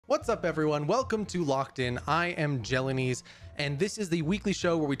What's up, everyone? Welcome to Locked In. I am JellyKnees, and this is the weekly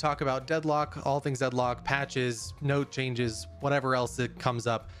show where we talk about Deadlock, all things Deadlock, patches, note changes, whatever else that comes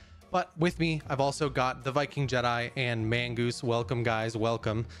up. But with me, I've also got TheVikingJedi and Mangoose. Welcome, guys.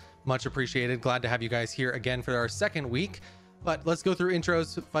 Welcome. Much appreciated. Glad to have you guys here again for our second week. But let's go through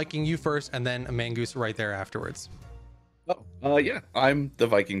intros. Viking, you first, and then Mangoose right there afterwards. Yeah, I'm the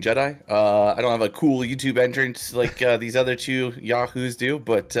VikingJedi. I don't have a cool YouTube entrance like these other two yahoos do,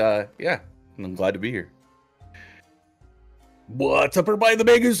 but yeah, I'm glad to be here. What's up, everybody? The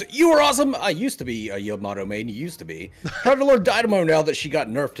Mangoose. You are awesome. I used to be a Yamato main. Used to be. Trying to learn Dynamo now that she got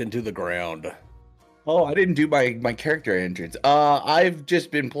nerfed into the ground. Oh, I didn't do my character entrance. I've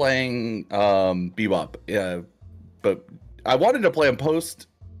just been playing Bebop. But I wanted to play him post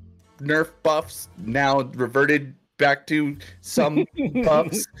nerf buffs. Now reverted back to some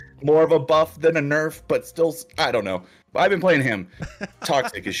buffs, more of a buff than a nerf, but still, I don't know. I've been playing him.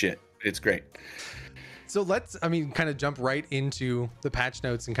 Toxic as shit. It's great. So let's, kind of jump right into the patch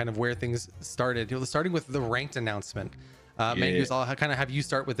notes and kind of where things started. Starting with the ranked announcement. Mangoose, I'll kind of have you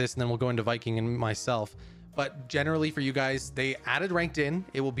start with this, and then we'll go into Viking and myself. But generally for you guys, they added ranked in.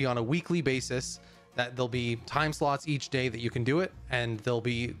 It will be on a weekly basis. That there'll be time slots each day that you can do it, and there'll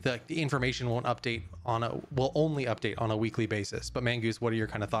be the information will only update on a weekly basis. But Mangoose, what are your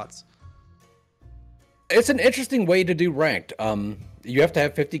kind of thoughts? It's an interesting way to do ranked. You have to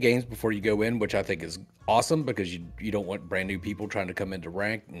have 50 games before you go in, which I think is awesome because you don't want brand new people trying to come into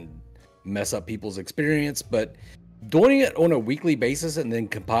ranked and mess up people's experience. But doing it on a weekly basis and then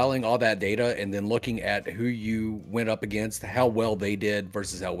compiling all that data and then looking at who you went up against, how well they did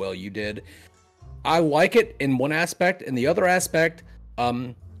versus how well you did. I like it in one aspect. In the other aspect,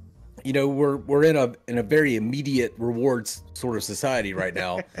 we're in a very immediate rewards sort of society right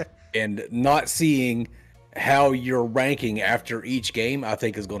now, and not seeing how you're ranking after each game, I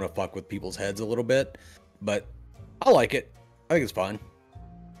think is going to fuck with people's heads a little bit. But I like it. I think it's fine.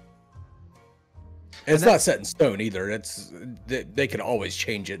 It's not set in stone either. They can always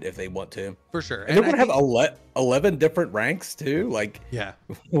change it if they want to. For sure. And they're going to have 11 different ranks too. Like, yeah.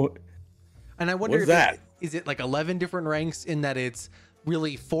 And I wonder is it like 11 different ranks in that it's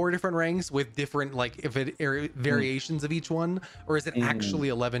really 4 different ranks with different variations of each one, or is it actually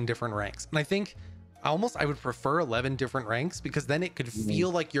 11 different ranks? And I think I would prefer 11 different ranks, because then it could feel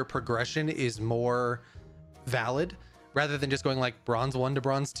like your progression is more valid rather than just going like bronze 1 to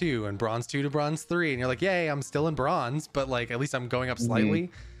bronze 2 and bronze 2 to bronze 3, and you're like, yay, I'm still in bronze, but like at least I'm going up slightly.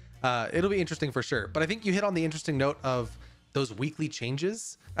 It'll be interesting for sure. But I think you hit on the interesting note of those weekly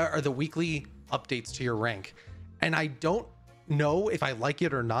changes or the weekly updates to your rank. And I don't know if I like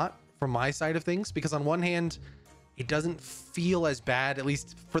it or not from my side of things, because on one hand, it doesn't feel as bad, at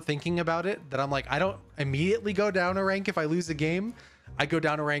least for thinking about it, that I'm like, I don't immediately go down a rank if I lose a game. I go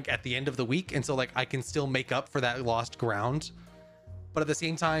down a rank at the end of the week. And so like, I can still make up for that lost ground. But at the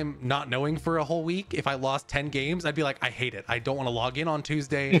same time, not knowing for a whole week, if I lost 10 games, I'd be like, I hate it. I don't want to log in on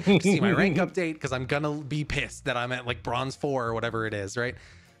Tuesday to see my rank update, because I'm going to be pissed that I'm at like bronze 4 or whatever it is, right?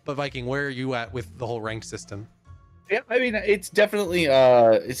 But Viking, where are you at with the whole ranked system? Yeah, I mean, it's definitely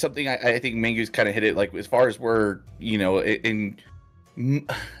it's something I think Mangoose kind of hit it, like as far as we're,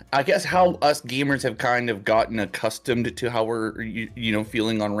 I guess how us gamers have kind of gotten accustomed to how we're,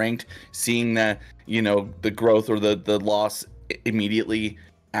 feeling on ranked, seeing that, the growth or the loss immediately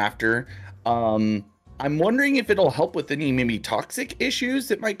after. I'm wondering if it'll help with any maybe toxic issues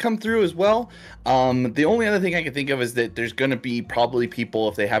that might come through as well. The only other thing I can think of is that there's going to be probably people,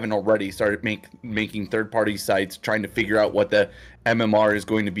 if they haven't already, started making third-party sites trying to figure out what the MMR is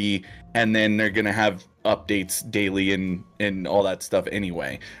going to be, and then they're going to have updates daily and all that stuff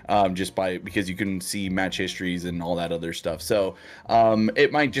anyway, because you can see match histories and all that other stuff. So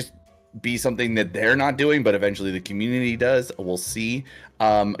it might just be something that they're not doing, but eventually the community does. We'll see.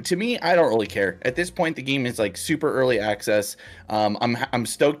 To me, I don't really care at this point. The game is like super early access. I'm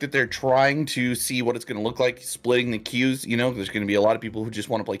stoked that they're trying to see what it's going to look like, splitting the queues. There's going to be a lot of people who just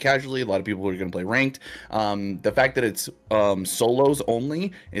want to play casually, a lot of people who are going to play ranked. The fact that it's solos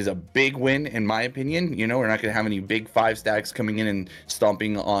only is a big win in my opinion. We're not going to have any big 5 stacks coming in and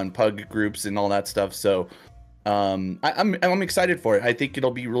stomping on pug groups and all that stuff. So I'm excited for it. I think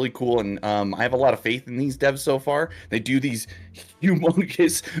it'll be really cool, and I have a lot of faith in these devs so far. They do these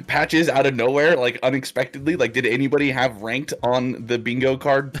humongous patches out of nowhere, like unexpectedly. Like, did anybody have ranked on the bingo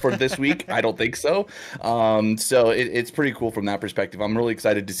card for this week? I don't think so. So it's pretty cool from that perspective. I'm really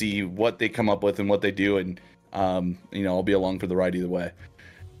excited to see what they come up with and what they do, and I'll be along for the ride either way.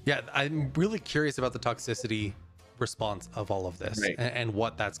 Yeah, I'm really curious about the toxicity response of all of this, right, and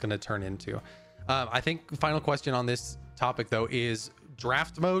what that's going to turn into. I think the final question on this topic though is,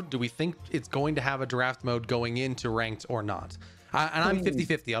 draft mode. Do we think it's going to have a draft mode going into ranked or not? And I'm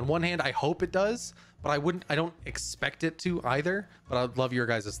 50-50. On one hand, I hope it does, but I don't expect it to either. But I'd love your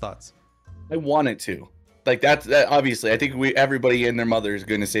guys' thoughts. I want it to. Like that obviously, I think everybody and their mother is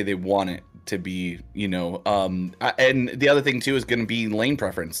going to say they want it to be, and the other thing too is going to be lane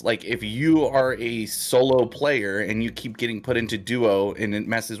preference. Like if you are a solo player and you keep getting put into duo and it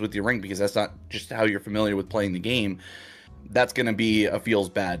messes with your rank because that's not just how you're familiar with playing the game, that's going to be feels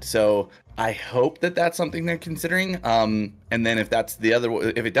bad. So I hope that that's something they're considering. And then if that's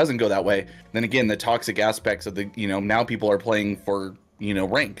if it doesn't go that way, then again, the toxic aspects of the, now people are playing for,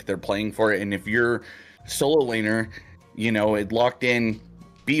 rank, they're playing for it. And if you're solo laner, it locked in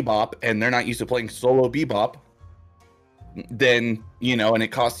Bebop and they're not used to playing solo Bebop, then, and it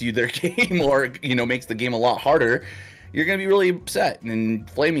costs you their game or, makes the game a lot harder, you're going to be really upset and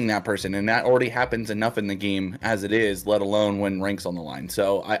flaming that person. And that already happens enough in the game as it is, let alone when rank's on the line.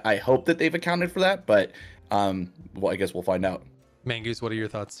 So I hope that they've accounted for that, but well, I guess we'll find out. Mangoose, what are your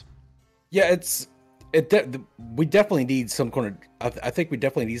thoughts? Yeah, we definitely need some kind of, I think we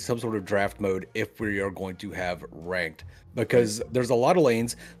definitely need some sort of draft mode if we are going to have ranked, because there's a lot of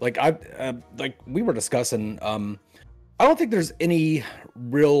lanes. Like like we were discussing, I don't think there's any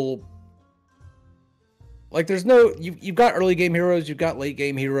real, like there's no, you've got early game heroes, you've got late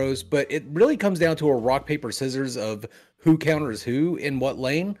game heroes, but it really comes down to a rock, paper, scissors of who counters who in what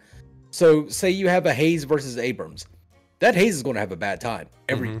lane. So say you have a Hayes versus Abrams. That Hayes is going to have a bad time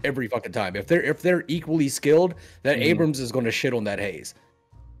every fucking time. If they're equally skilled, that Abrams is going to shit on that Hayes.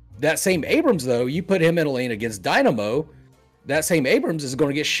 That same Abrams, though, you put him in a lane against Dynamo, that same Abrams is going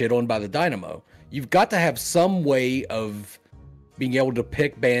to get shit on by the Dynamo. You've got to have some way of being able to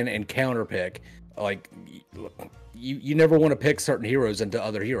pick, ban, and counter pick. Like you never want to pick certain heroes into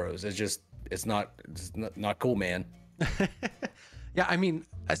other heroes. It's not cool, man. Yeah, I mean,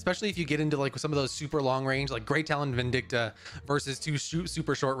 especially if you get into like some of those super long range, like Great Talon Vindicta versus two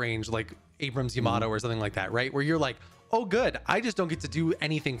super short range, like Abrams Yamato or something like that, right? Where you're like, oh, good, I just don't get to do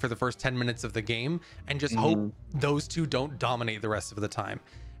anything for the first 10 minutes of the game and just hope those two don't dominate the rest of the time.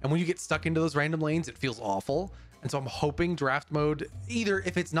 And when you get stuck into those random lanes, it feels awful. And so I'm hoping draft mode, either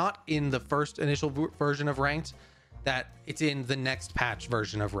if it's not in the first initial version of ranked, that it's in the next patch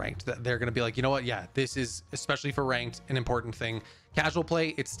version of ranked, that they're going to be like, you know what? Yeah, this is especially for ranked an important thing. Casual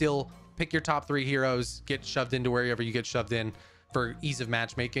play, it's still pick your top 3 heroes, get shoved into wherever you get shoved in for ease of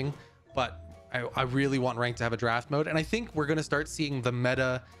matchmaking. But I really want ranked to have a draft mode. And I think we're going to start seeing the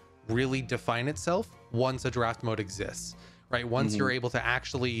meta really define itself once a draft mode exists, right? Once you're able to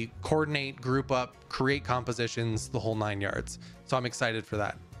actually coordinate, group up, create compositions, the whole 9 yards. So I'm excited for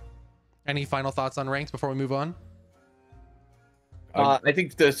that. Any final thoughts on ranked before we move on? I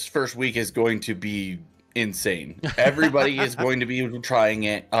think this first week is going to be insane. Everybody is going to be trying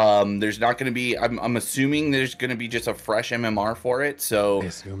it. There's not going to be, I'm assuming there's going to be just a fresh MMR for it. So I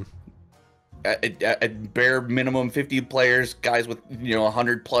assume at bare minimum 50 players, guys with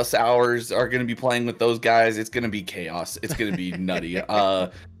 100 plus hours are going to be playing with those guys. It's going to be chaos. It's going to be nutty.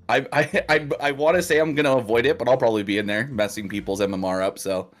 I want to say I'm going to avoid it, but I'll probably be in there messing people's MMR up.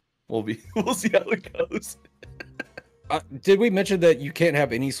 So we'll see how it goes. Did we mention that you can't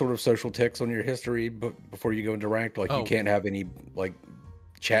have any sort of social ticks on your history before you go into ranked? Like you can't have any like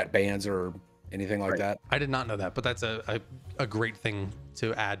chat bans or anything like that? I did not know that, but that's a great thing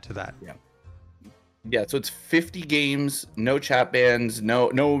to add to that. Yeah, so it's 50 games, no chat bans,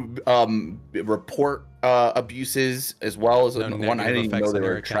 no report abuses, as well as one I didn't even know they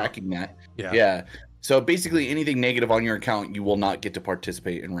were tracking that. Yeah. So basically anything negative on your account, you will not get to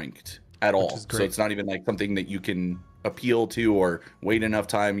participate in ranked at all. So it's not even like something that you can appeal to or wait enough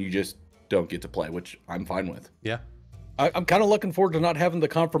time. You just don't get to play, which I'm fine with. Yeah. I'm kind of looking forward to not having the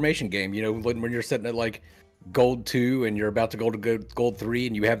confirmation game, when you're sitting at like gold 2 and you're about to go to gold 3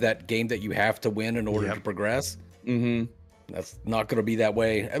 and you have that game that you have to win in order to progress. That's not going to be that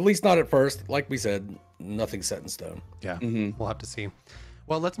way, at least not at first. Like we said, nothing's set in stone. Yeah. We'll have to see.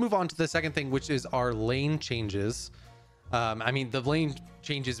 Well, let's move on to the second thing, which is our lane changes. I mean, the lane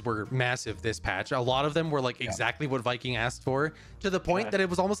changes were massive this patch. A lot of them were like exactly what Viking asked for, to the point that it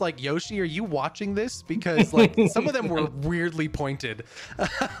was almost like, Yoshi, are you watching this? Because like some of them were weirdly pointed.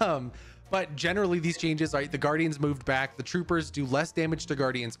 But generally these changes, right? The Guardians moved back. The Troopers do less damage to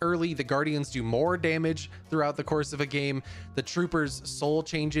Guardians early. The Guardians do more damage throughout the course of a game. The Troopers' soul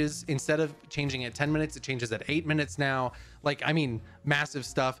changes. Instead of changing at 10 minutes, it changes at 8 minutes now. Like, I mean, massive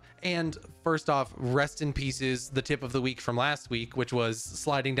stuff. And first off, rest in pieces, the tip of the week from last week, which was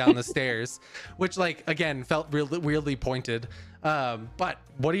sliding down the stairs, which like, again, felt weirdly pointed. But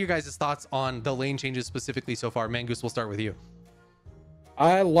what are you guys' thoughts on the lane changes specifically so far? Mangoose, we'll start with you.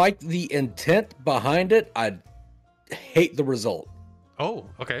 I like the intent behind it. I hate the result. Oh,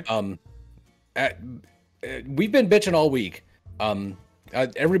 okay. We've been bitching all week.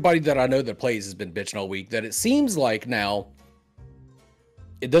 Everybody that I know that plays has been bitching all week that it seems like now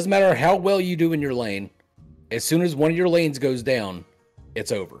it doesn't matter how well you do in your lane. As soon as one of your lanes goes down,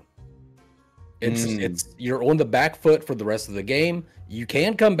 it's over. It's you're on the back foot for the rest of the game. You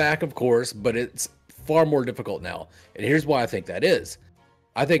can come back, of course, but it's far more difficult now. And here's why I think that is.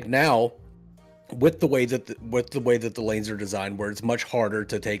 I think now, with the way that the lanes are designed, where it's much harder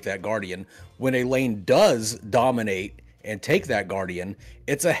to take that Guardian, when a lane does dominate and take that Guardian,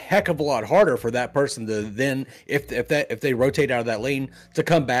 it's a heck of a lot harder for that person to then, if they rotate out of that lane, to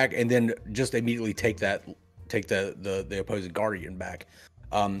come back and then just immediately take the opposing Guardian back.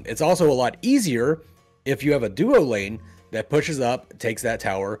 It's also a lot easier if you have a duo lane that pushes up, takes that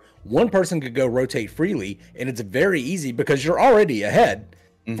tower. One person could go rotate freely, and it's very easy because you're already ahead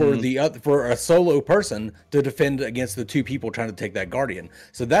for a solo person to defend against the two people trying to take that Guardian.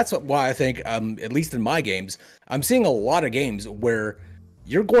 So that's why I think, at least in my games, I'm seeing a lot of games where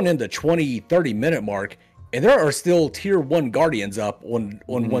you're going into 20-30 minute mark, and there are still tier 1 Guardians up on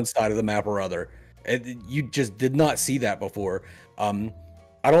one side of the map or other. And you just did not see that before.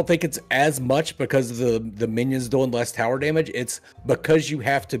 I don't think it's as much because of the minions doing less tower damage. It's because you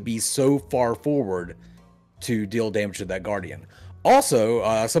have to be so far forward to deal damage to that Guardian.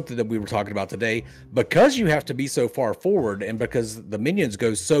 Also, something that we were talking about today, because you have to be so far forward and because the minions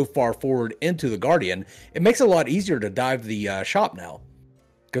go so far forward into the Guardian, it makes it a lot easier to dive the shop now.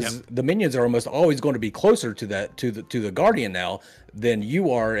 Because the minions are almost always going to be closer to the Guardian now than you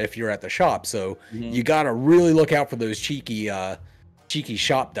are if you're at the shop. So you got to really look out for those cheeky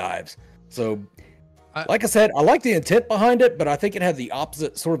shop dives. So, like I said, I like the intent behind it, but I think it had the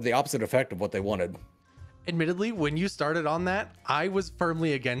opposite effect of what they wanted. Admittedly, when you started on that, I was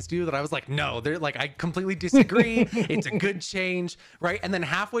firmly against you. That I was like, no, they're like, I completely disagree. It's a good change, right? And then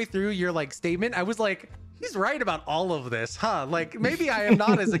halfway through your like statement, I was like, he's right about all of this, huh? Like maybe I am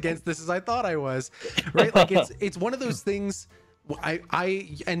not as against this as I thought I was, right? Like it's one of those things.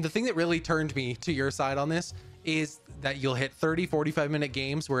 And the thing that really turned me to your side on this is that you'll hit 30-45 minute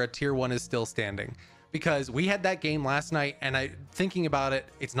games where a tier 1 is still standing. Because we had that game last night, and thinking about it,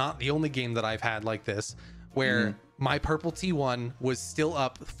 it's not the only game that I've had like this, where my purple T1 was still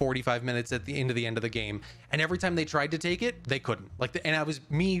up 45 minutes at the end of the game, and every time they tried to take it, they couldn't. And I was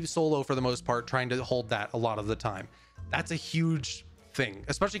me solo for the most part, trying to hold that a lot of the time. That's a huge thing,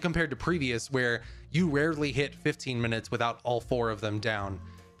 especially compared to previous, where you rarely hit 15 minutes without all 4 of them down,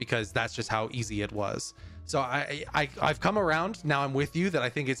 because that's just how easy it was. So I've come around. Now I'm with you that I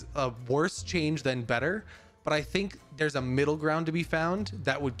think it's a worse change than better, but I think there's a middle ground to be found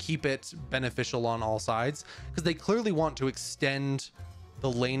that would keep it beneficial on all sides, because they clearly want to extend the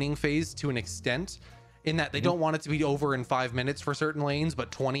laning phase to an extent, in that they don't want it to be over in 5 minutes for certain lanes,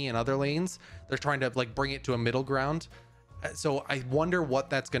 but 20 in other lanes. They're trying to like bring it to a middle ground. So I wonder what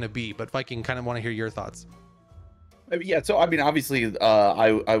that's going to be, but Viking, kind of want to hear your thoughts. Yeah, so I mean, obviously,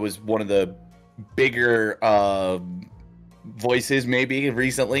 I was one of the bigger voices maybe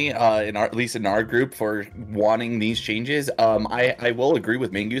recently at least in our group for wanting these changes. I will agree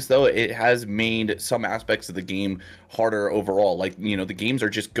with Mangoose, though. It has made some aspects of the game harder overall. Like, you know, the games are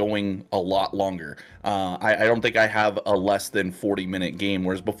just going a lot longer. I don't think I have a less than 40-minute game,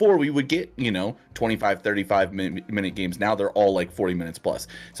 whereas before we would get, you know, 25-35 minute games. Now they're all like 40 minutes plus.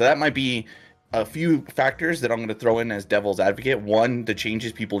 So that might be a few factors that I'm going to throw in as devil's advocate. One, the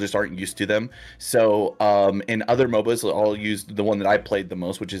changes, people just aren't used to them. So in other MOBAs, I'll use the one that I played the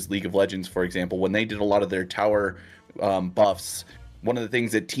most, which is League of Legends, for example. When they did a lot of their tower buffs, one of the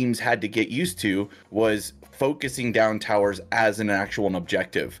things that teams had to get used to was focusing down towers as an actual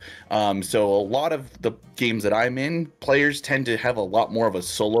objective. So a lot of the games that I'm in, players tend to have a lot more of a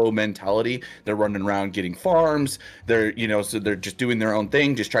solo mentality. They're running around getting farms. They're, you know, so they're just doing their own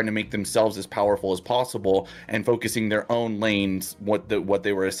thing, just trying to make themselves as powerful as possible and focusing their own lanes, what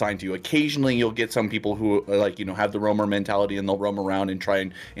they were assigned to. Occasionally you'll get some people who are like, you know, have the roamer mentality and they'll roam around and try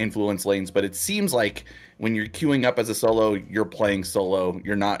and influence lanes. But it seems like when you're queuing up as a solo, you're playing solo.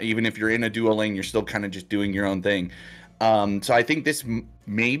 You're not, even if you're in a duo lane, you're still kind of just doing your own thing. So I think this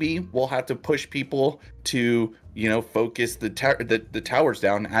maybe will have to push people to, you know, focus the towers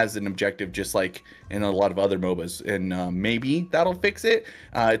down as an objective, just like in a lot of other MOBAs. And maybe that'll fix it.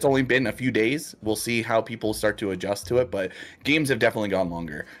 It's only been a few days. We'll see how people start to adjust to it, but games have definitely gone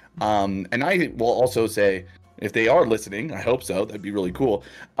longer. And I will also say, if they are listening, I hope so, that'd be really cool.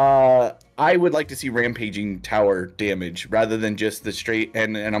 I would like to see rampaging tower damage rather than just the straight,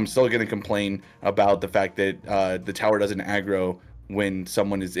 and I'm still going to complain about the fact that the tower doesn't aggro when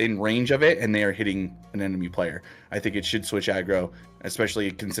someone is in range of it and they are hitting an enemy player. I think it should switch aggro,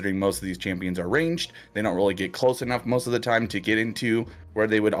 especially considering most of these champions are ranged. They don't really get close enough most of the time to get into where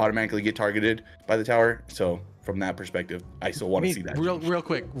they would automatically get targeted by the tower. So from that perspective, I still want to see that. Real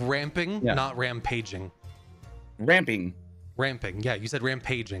quick, ramping, not rampaging. Ramping. Yeah, you said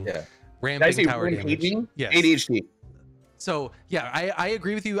rampaging. Yeah. Ramping tower damage. Yes. ADHD. So yeah, I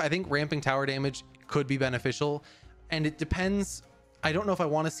agree with you. I think ramping tower damage could be beneficial, and it depends. I don't know if I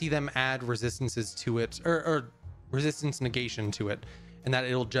want to see them add resistances to it or resistance negation to it, and that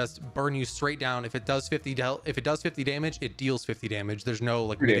it'll just burn you straight down. If it does 50 damage, it deals 50 damage. There's no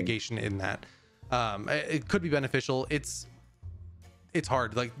like mitigation in that. It could be beneficial. It's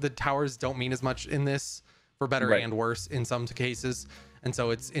hard. Like the towers don't mean as much in this, for better and worse in some cases, and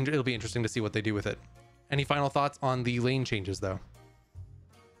so it'll be interesting to see what they do with it. Any final thoughts on the lane changes though?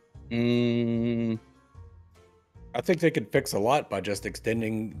 I think they could fix a lot by just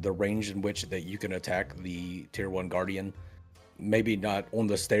extending the range in which that you can attack the tier 1 guardian. Maybe not on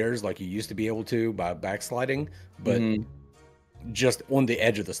the stairs like you used to be able to by backsliding, but just on the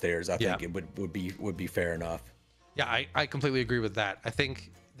edge of the stairs. I think it would be fair enough. Yeah, I completely agree with that. I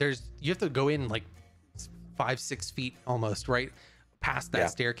think you have to go in like 5-6 feet almost right past that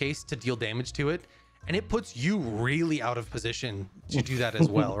staircase to deal damage to it, and it puts you really out of position to do that as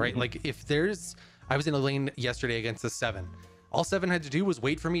well, right? Like I was in a lane yesterday against the 7. All 7 had to do was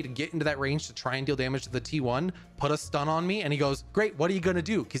wait for me to get into that range to try and deal damage to the T1, put a stun on me, and he goes, great, what are you gonna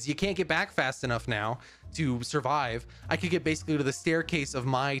do? Because you can't get back fast enough now to survive. I could get basically to the staircase of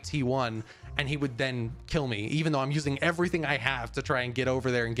my T1, and he would then kill me, even though I'm using everything I have to try and get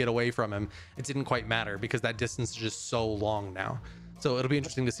over there and get away from him. It didn't quite matter because that distance is just so long now. So it'll be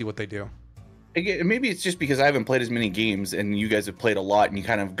interesting to see what they do. Again, maybe it's just because I haven't played as many games and you guys have played a lot and you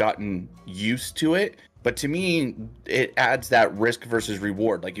kind of gotten used to it. But to me, it adds that risk versus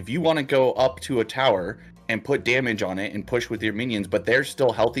reward. Like if you want to go up to a tower and put damage on it and push with your minions, but they're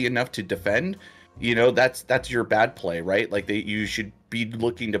still healthy enough to defend, you know, that's your bad play, right? Like you should be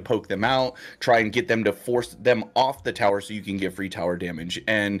looking to poke them out, try and get them to force them off the tower so you can get free tower damage.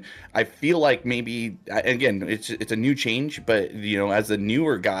 And I feel like maybe, again, it's a new change, but you know, as a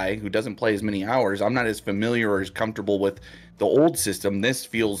newer guy who doesn't play as many hours, I'm not as familiar or as comfortable with the old system. This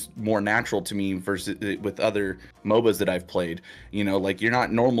feels more natural to me versus with other MOBAs that I've played. You know, like you're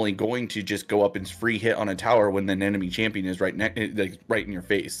not normally going to just go up and free hit on a tower when the enemy champion is right in your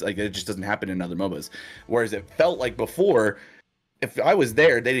face. Like it just doesn't happen in other MOBAs. Whereas it felt like before, if I was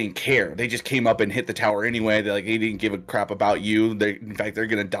there, they didn't care. They just came up and hit the tower anyway. They didn't give a crap about you. In fact, they're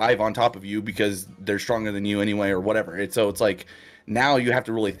gonna dive on top of you because they're stronger than you anyway, or whatever. So it's like now you have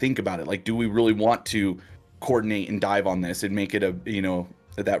to really think about it. Like, do we really want to coordinate and dive on this and make it a, you know,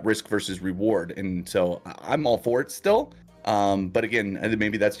 that risk versus reward? And so I'm all for it still. But again,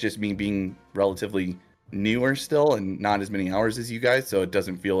 maybe that's just me being relatively newer still and not as many hours as you guys, so it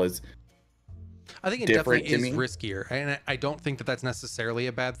doesn't feel as I think it definitely is riskier, and I don't think that that's necessarily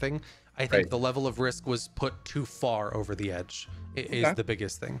a bad thing. I think the level of risk was put too far over the edge is the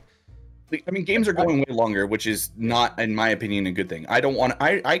biggest thing. I mean, games are going way longer, which is not, in my opinion, a good thing.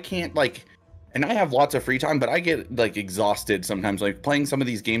 I can't, like, and I have lots of free time, but I get like exhausted sometimes, like playing some of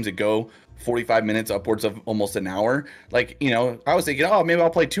these games that go 45 minutes upwards of almost an hour. Like, you know, I was thinking, oh, maybe I'll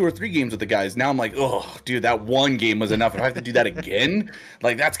play 2 or 3 games with the guys. Now I'm like, oh, dude, that one game was enough. If I have to do that again,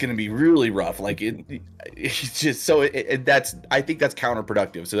 like that's going to be really rough. Like it's just so I think that's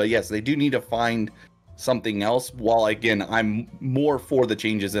counterproductive. So yes, they do need to find something else. While again, I'm more for the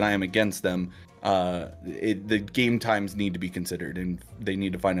changes than I am against them. The game times need to be considered, and they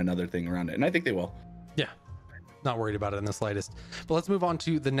need to find another thing around it, and I think they will. Yeah, not worried about it in the slightest. But let's move on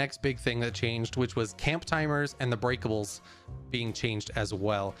to the next big thing that changed, which was camp timers and the breakables being changed as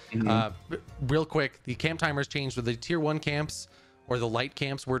well. Real quick, the camp timers changed with the tier 1 camps, or the light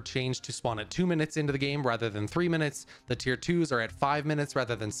camps, were changed to spawn at 2 minutes into the game rather than 3 minutes. The tier 2s are at 5 minutes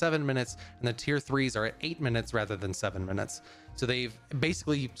rather than 7 minutes, and the tier 3s are at 8 minutes rather than 7 minutes. So they've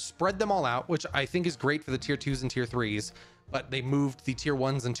basically spread them all out, which I think is great for the tier 2s and tier 3s, but they moved the tier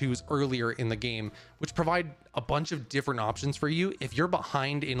 1s and 2s earlier in the game, which provide a bunch of different options for you. If you're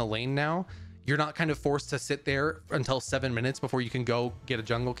behind in a lane now, you're not kind of forced to sit there until 7 minutes before you can go get a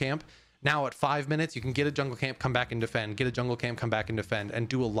jungle camp. Now at 5 minutes, you can get a jungle camp, come back and defend, get a jungle camp, come back and defend, and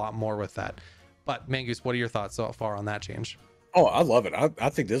do a lot more with that. But Mangoose, what are your thoughts so far on that change? Oh, I love it. I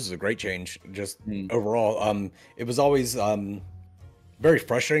think this is a great change, just overall. It was always very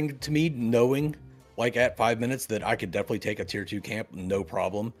frustrating to me knowing, like at 5 minutes, that I could definitely take a tier 2 camp, no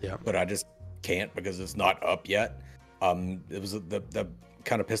problem. Yeah. But I just can't because it's not up yet. It was the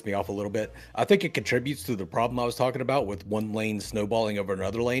kind of pissed me off a little bit. I think it contributes to the problem I was talking about with one lane snowballing over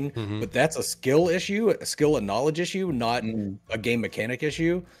another lane, but that's a skill issue, a skill and knowledge issue, not a game mechanic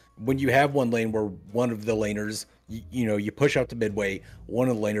issue. When you have one lane where one of the laners, you push out to midway, one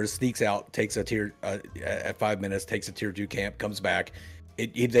of the laners sneaks out, takes a tier at 5 minutes, takes a tier 2 camp, comes back.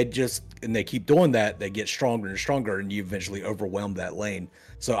 They keep doing that. They get stronger and stronger, and you eventually overwhelm that lane.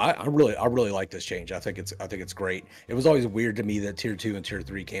 So I really like this change. I think it's great. It was always weird to me that tier 2 and tier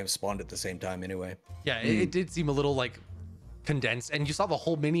 3 camps spawned at the same time anyway. Yeah, it did seem a little like condensed, and you saw the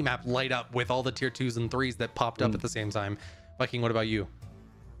whole mini map light up with all the tier 2s and 3s that popped up at the same time. Viking, what about you?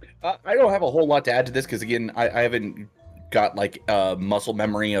 I don't have a whole lot to add to this because again, I haven't got like muscle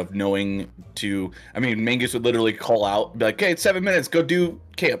memory of knowing to. I mean, Mangoose would literally call out, be like, "Okay, it's 7 minutes. Go do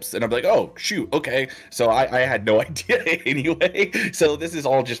camps," and I'm like, "Oh shoot, okay." So I had no idea anyway. So this is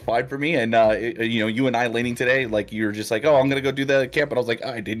all just fine for me. And you and I laning today, like you're just like, "Oh, I'm gonna go do the camp," and I was like,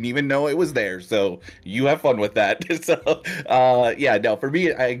 "I didn't even know it was there." So you have fun with that. So yeah, no, for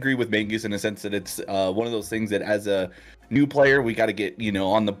me, I agree with Mangoose in a sense that it's one of those things that as a new player, we got to get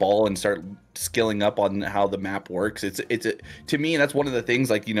on the ball and start skilling up on how the map works. To me, that's one of the things,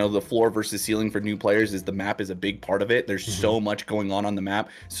 like the floor versus ceiling for new players is the map is a big part of it. There's so much going on the map,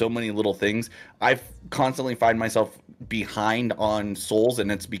 so many little things. I constantly find myself behind on souls,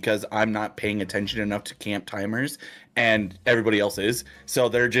 and it's because I'm not paying attention enough to camp timers, and everybody else is. So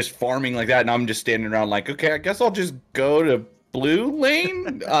they're just farming like that, and I'm just standing around like, okay, I guess I'll just go to blue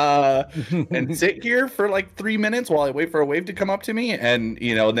lane and sit here for like 3 minutes while I wait for a wave to come up to me, and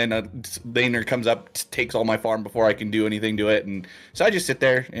then a laner comes up, takes all my farm before I can do anything to it, and so I just sit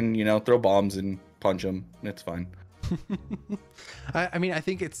there and throw bombs and punch them. It's fine. I mean, I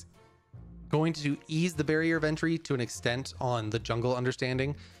think it's going to ease the barrier of entry to an extent on the jungle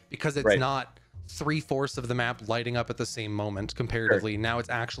understanding, because it's not 3/4 of the map lighting up at the same moment comparatively. Now it's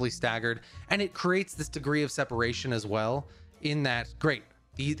actually staggered, and it creates this degree of separation as well, in that, great,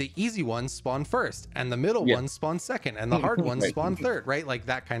 the easy ones spawn first, and the middle ones spawn second, and the hard ones spawn third, right? Like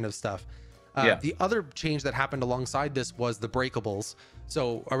that kind of stuff. The other change that happened alongside this was the breakables.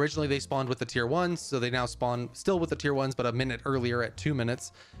 So originally they spawned with the tier 1s, so they now spawn still with the tier 1s, but a minute earlier at 2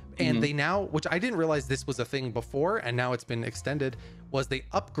 minutes. And they now, which I didn't realize this was a thing before, and now it's been extended, was they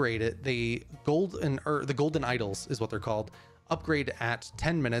upgraded the golden idols is what they're called, upgrade at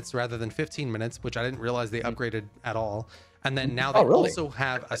 10 minutes rather than 15 minutes, which I didn't realize they upgraded at all. And then now they also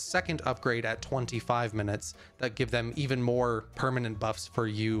have a second upgrade at 25 minutes that give them even more permanent buffs for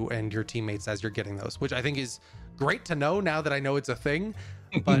you and your teammates as you're getting those, which I think is great to know now that I know it's a thing.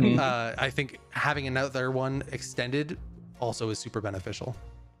 But I think having another one extended also is super beneficial.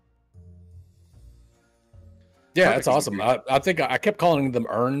 Yeah, that's awesome. I think I kept calling them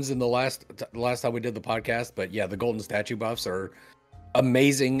urns in the last time we did the podcast, but yeah, the golden statue buffs are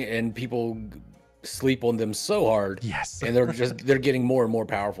amazing, and people sleep on them so hard. Yes, and they're getting more and more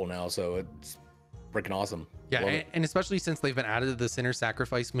powerful now, so it's freaking awesome. Yeah, and especially since they've been added to the sinner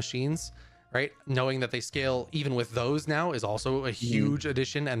sacrifice machines, right? Knowing that they scale even with those now is also a huge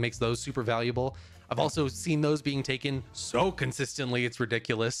addition and makes those super valuable. I've also seen those being taken so consistently, it's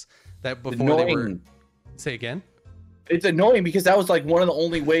ridiculous, that before they were... Say again? It's annoying because that was like one of the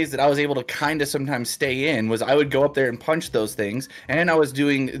only ways that I was able to kind of sometimes stay in, was I would go up there and punch those things, and I was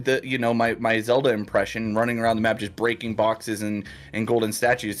doing the my Zelda impression, running around the map just breaking boxes and golden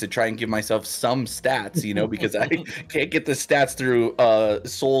statues to try and give myself some stats, because I can't get the stats through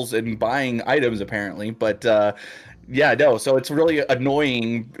souls and buying items apparently. But yeah, no, so it's really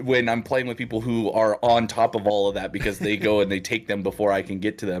annoying when I'm playing with people who are on top of all of that, because they go and they take them before I can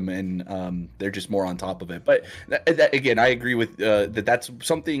get to them, and they're just more on top of it. But that, again, I agree with that's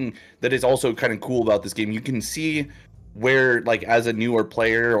something that is also kind of cool about this game. You can see where, like, as a newer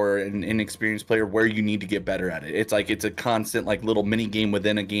player or an inexperienced player, where you need to get better at it. It's like it's a constant like little mini game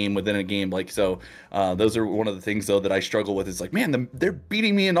within a game within a game. Like, so those are one of the things though that I struggle with. Is like, man, they're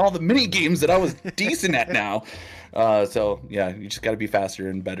beating me in all the mini games that I was decent at now. So yeah, you just got to be faster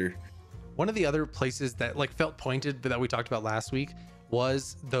and better. One of the other places that like felt pointed that we talked about last week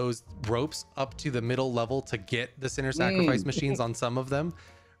was those ropes up to the middle level to get the sinner sacrifice machines on some of them,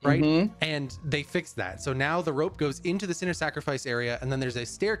 right? And they fixed that. So now the rope goes into the sinner sacrifice area, and then there's a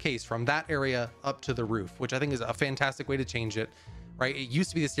staircase from that area up to the roof, which I think is a fantastic way to change it, right? It used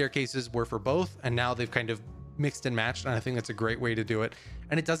to be the staircases were for both, and now they've kind of mixed and matched, and I think that's a great way to do it.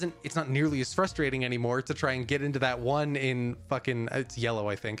 And it's not nearly as frustrating anymore to try and get into that one in fucking, it's yellow,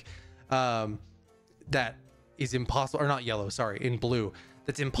 I think, that is impossible, or not yellow, sorry, in blue,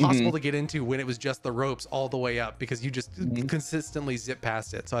 that's impossible to get into when it was just the ropes all the way up, because you just consistently zip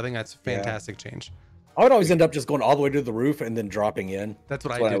past it. So I think that's a fantastic change. I would always end up just going all the way to the roof and then dropping in. That's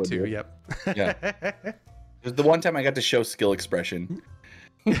what I did too. Do. Yep. Yeah. It was the one time I got to show skill expression.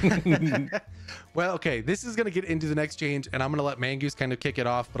 Well, okay, this is going to get into the next change, and I'm going to let Mangoose kind of kick it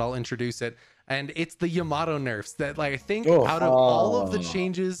off, but I'll introduce it. And it's the Yamato nerfs that, like, I think out of all of the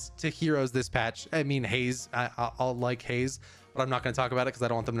changes to heroes this patch, I mean, Haze, I'll like Haze, but I'm not going to talk about it because I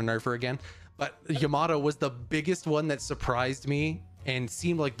don't want them to nerf her again. But Yamato was the biggest one that surprised me and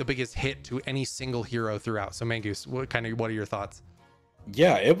seemed like the biggest hit to any single hero throughout. So Mangoose, what are your thoughts?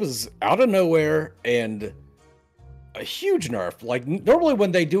 Yeah, it was out of nowhere and a huge nerf. Like normally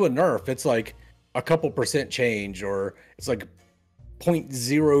when they do a nerf, it's like a couple % change, or it's like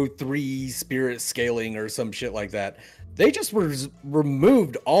 0.03 spirit scaling or some shit like that. They just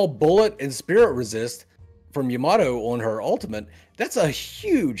removed all bullet and spirit resist from Yamato on her ultimate. That's a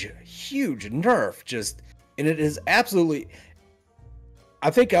huge nerf. Just, and it is absolutely, I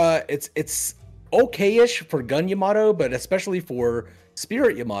think it's okay-ish for gun Yamato, but especially for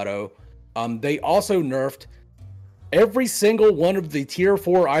spirit Yamato, they also nerfed every single one of the tier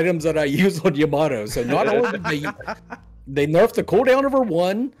 4 items that I use on Yamato. So not only did they nerfed the cooldown of her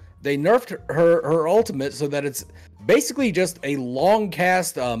 1, they nerfed her ultimate so that it's basically just a long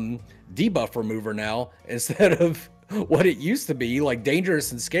cast debuff remover now instead of what it used to be, like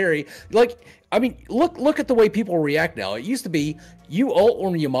dangerous and scary. Like, I mean, look at the way people react now. It used to be you ult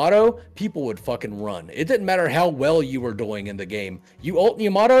on Yamato, people would fucking run. It didn't matter how well you were doing in the game. You ult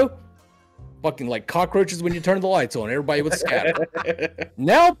Yamato, fucking like cockroaches when you turn the lights on. Everybody would scatter.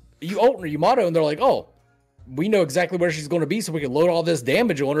 Now you ult Yamato and they're like, oh, we know exactly where she's going to be, so we can load all this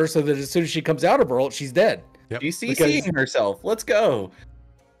damage on her so that as soon as she comes out of her ult, she's dead. Yep. She's CCing herself. Let's go.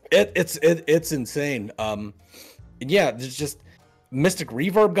 It's insane. Yeah, there's just Mystic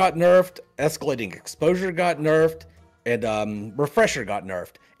Reverb got nerfed, Escalating Exposure got nerfed, and Refresher got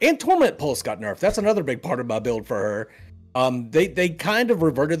nerfed, and Torment Pulse got nerfed. That's another big part of my build for her. They kind of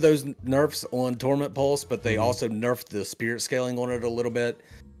reverted those nerfs on Torment Pulse, but they also nerfed the Spirit scaling on it a little bit.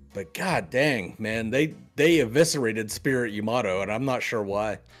 But god dang, man, they eviscerated Spirit Yamato, and I'm not sure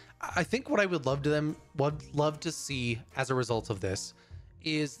why. I think what I would love to see as a result of this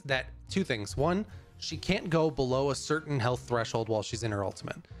is that two things. One, she can't go below a certain health threshold while she's in her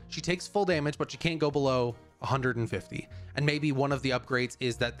ultimate. She takes full damage, but she can't go below 150. And maybe one of the upgrades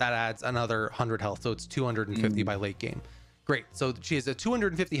is that adds another 100 health, so it's 250 by late game. Great. So she has a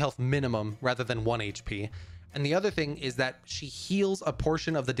 250 health minimum rather than 1 HP. And the other thing is that she heals a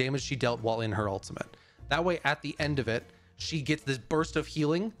portion of the damage she dealt while in her ultimate. That way, at the end of it, she gets this burst of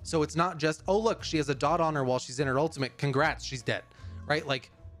healing. So it's not just, oh, look, she has a dot on her while she's in her ultimate. Congrats, she's dead, right?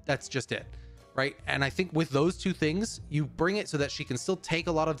 Like, that's just it. Right. And I think with those two things, you bring it so that she can still take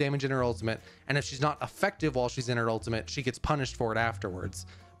a lot of damage in her ultimate. And if she's not effective while she's in her ultimate, she gets punished for it afterwards.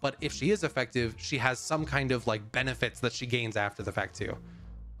 But if she is effective, she has some kind of like benefits that she gains after the fact too.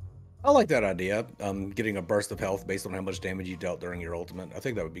 I like that idea. Getting a burst of health based on how much damage you dealt during your ultimate. I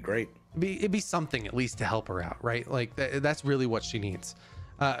think that would be great. It'd be something at least to help her out, right? Like that's really what she needs.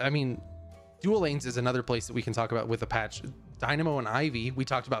 I mean, dual lanes is another place that we can talk about with the patch. Dynamo and Ivy, we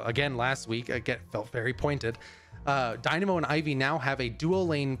talked about again last week. Again, felt very pointed. Dynamo and Ivy now have a dual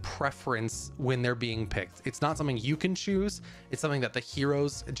lane preference when they're being picked. It's not something you can choose. It's something that the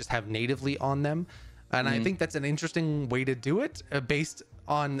heroes just have natively on them. And I think that's an interesting way to do it based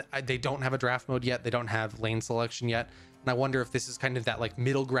on they don't have a draft mode yet. They don't have lane selection yet. And I wonder if this is kind of that like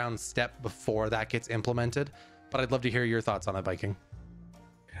middle ground step before that gets implemented. But I'd love to hear your thoughts on it, Viking.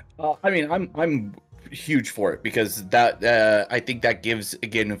 I mean, I'm huge for it because that I think that gives,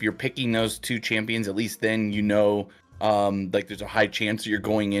 again, if you're picking those two champions, at least then you know like there's a high chance that you're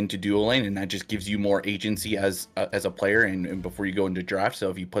going into dual lane, and that just gives you more agency as a player and before you go into draft. So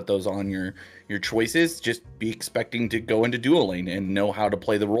if you put those on your choices, just be expecting to go into dual lane and know how to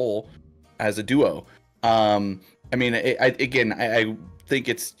play the role as a duo. I mean, I think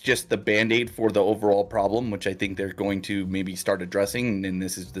it's just the band-aid for the overall problem, which I think they're going to maybe start addressing, and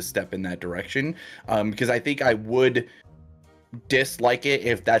this is the step in that direction. Because I think I would dislike it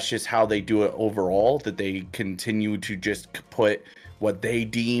if that's just how they do it overall, that they continue to just put what they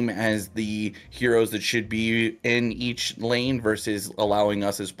deem as the heroes that should be in each lane versus allowing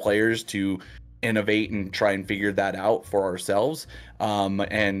us as players to innovate and try and figure that out for ourselves. So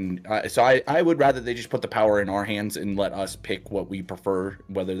I would rather they just put the power in our hands and let us pick what we prefer,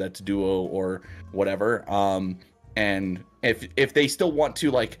 whether that's duo or whatever. And if they still want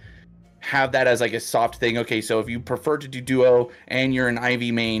to like have that as like a soft thing. Okay, so if you prefer to do duo and you're an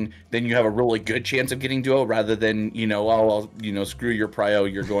Ivy main, then you have a really good chance of getting duo rather than, screw your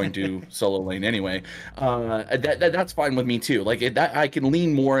prio, you're going to solo lane anyway. That's fine with me too. Like that, I can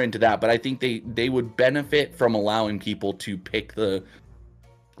lean more into that, but I think they would benefit from allowing people to pick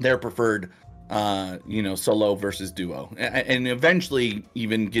their preferred solo versus duo, and eventually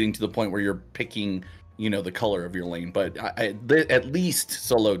even getting to the point where you're picking the color of your lane, but at least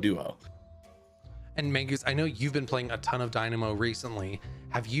solo duo. And Mangoose, I know you've been playing a ton of Dynamo recently.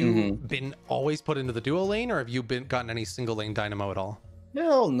 Have you been always put into the duo lane, or have you gotten any single lane Dynamo at all?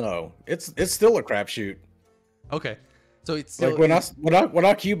 Hell no. It's still a crapshoot. Okay. So it's still, like when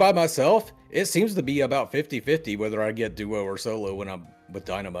I queue by myself, it seems to be about 50-50 whether I get duo or solo when I'm with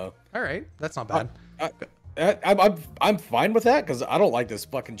Dynamo. All right, that's not bad. I'm fine with that because I don't like this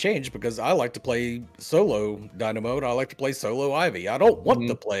fucking change, because I like to play solo Dynamo and I like to play solo Ivy. I don't want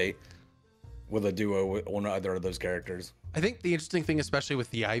to play with a duo on either of those characters. I think the interesting thing, especially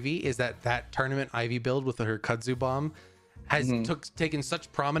with the Ivy, is that tournament Ivy build with her kudzu bomb has taken such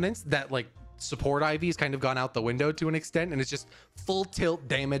prominence that like support Ivy has kind of gone out the window to an extent, and it's just full tilt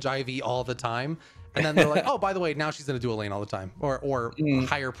damage Ivy all the time. And then they're like, oh, by the way, now she's in a duo lane all the time, or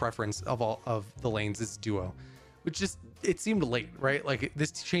higher preference of all of the lanes is duo, which just, it seemed late, right? Like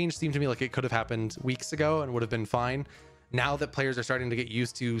this change seemed to me like it could have happened weeks ago and would have been fine. Now that players are starting to get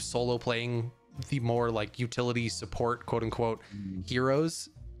used to solo playing the more like utility support, quote unquote, heroes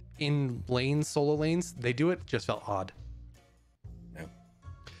in lanes, solo lanes, they do it just felt odd. Yeah.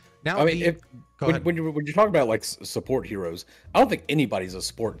 Now, I mean, when you're talking about like support heroes, I don't think anybody's a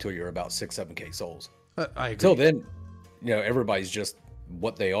support until you're about 6-7k souls. I agree. Until then, everybody's just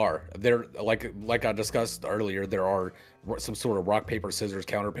what they are. They're like I discussed earlier, there are some sort of rock paper scissors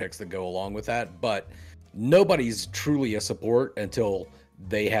counter picks that go along with that, but nobody's truly a support until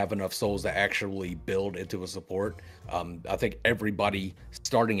they have enough souls to actually build into a support. I think everybody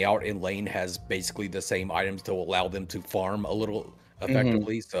starting out in lane has basically the same items to allow them to farm a little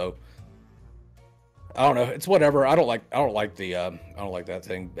effectively. So I don't know. It's whatever. I don't like that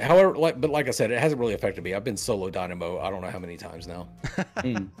thing. However, but like I said, it hasn't really affected me. I've been solo Dynamo I don't know how many times now.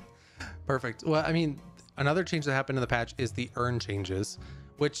 Perfect. Well, I mean, another change that happened in the patch is the urn changes,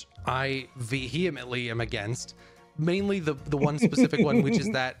 which I vehemently am against. Mainly the one specific one, which is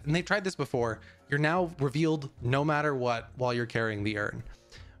that, and they tried this before, you're now revealed no matter what while you're carrying the urn,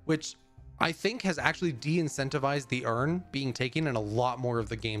 which I think has actually de-incentivized the urn being taken in a lot more of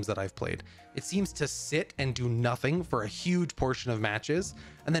the games that I've played. It seems to sit and do nothing for a huge portion of matches,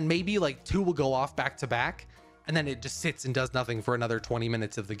 and then maybe like 2 will go off back to back, and then it just sits and does nothing for another 20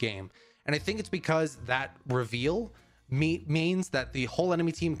 minutes of the game. And I think it's because that reveal means that the whole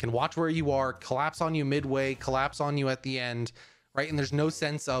enemy team can watch where you are, collapse on you midway, collapse on you at the end, right? And there's no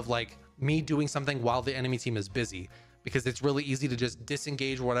sense of like me doing something while the enemy team is busy, because it's really easy to just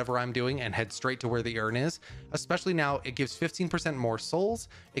disengage whatever I'm doing and head straight to where the urn is. Especially now, it gives 15% more souls.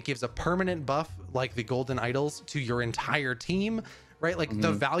 It gives a permanent buff like the golden idols to your entire team, right? Like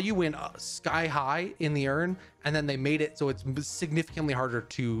the value went sky high in the urn, and then they made it so it's significantly harder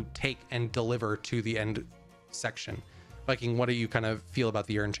to take and deliver to the end section. Viking, what do you kind of feel about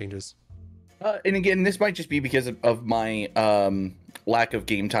the urn changes? And again, this might just be because of my lack of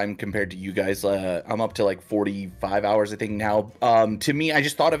game time compared to you guys. I'm up to like 45 hours, I think, now. To me, I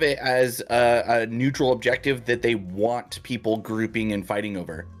just thought of it as a neutral objective that they want people grouping and fighting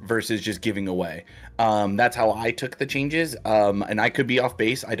over versus just giving away. That's how I took the changes. And I could be off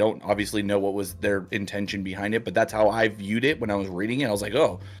base. I don't obviously know what was their intention behind it, but that's how I viewed it when I was reading it. I was like,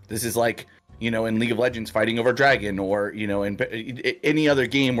 oh, this is like, in League of Legends fighting over dragon, or, in any other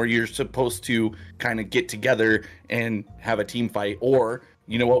game where you're supposed to kind of get together and have a team fight, or,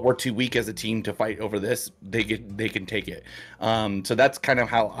 we're too weak as a team to fight over this. They can take it. So that's kind of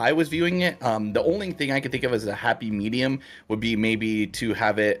how I was viewing it. The only thing I could think of as a happy medium would be maybe to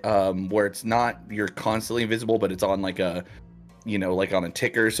have it where it's not, you're constantly invisible, but it's on like a, like on a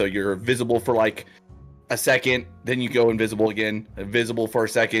ticker. So you're visible for like a second, then you go invisible again, invisible for a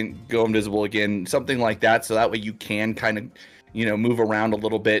second, go invisible again, something like that. So that way you can kind of, move around a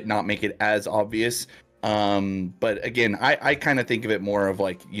little bit, not make it as obvious. But again, I kind of think of it more of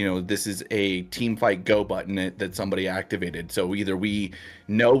like, this is a team fight go button that somebody activated. So either we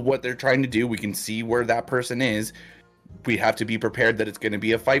know what they're trying to do, we can see where that person is, we have to be prepared that it's going to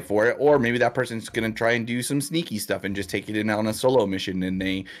be a fight for it, or maybe that person's going to try and do some sneaky stuff and just take it in on a solo mission, and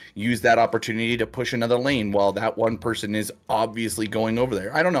they use that opportunity to push another lane while that one person is obviously going over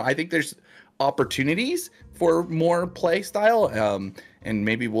there. I don't know. I think there's opportunities for more play style. And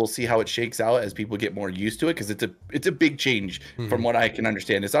maybe we'll see how it shakes out as people get more used to it, because it's a big change from what I can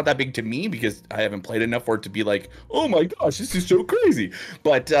understand. It's not that big to me because I haven't played enough for it to be like, oh my gosh, this is so crazy.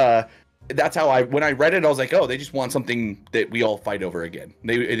 But that's how when I read it, I was like, oh, they just want something that we all fight over again.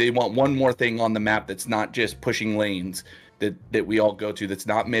 They want one more thing on the map that's not just pushing lanes that we all go to, that's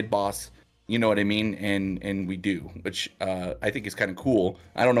not mid boss. You know what I mean? And we do, which I think is kind of cool.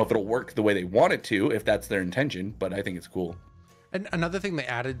 I don't know if it'll work the way they want it to, if that's their intention, but I think it's cool. And another thing they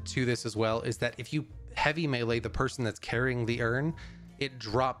added to this as well is that if you heavy melee the person that's carrying the urn, it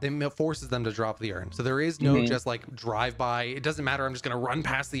forces them to drop the urn. So there is no just like drive by. It doesn't matter. I'm just going to run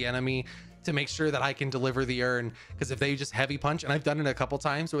past the enemy to make sure that I can deliver the urn. Because if they just heavy punch, and I've done it a couple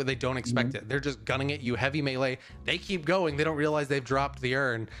times where they don't expect it, they're just gunning it, you heavy melee, they keep going, they don't realize they've dropped the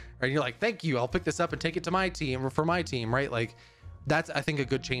urn, and you're like, thank you, I'll pick this up and take it to my team, or for my team, right? Like, that's, I think, a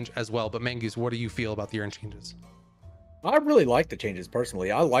good change as well. But Mangoose, what do you feel about the urn changes? I really like the changes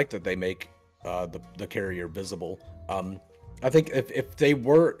personally. I like that they make the carrier visible. I think if they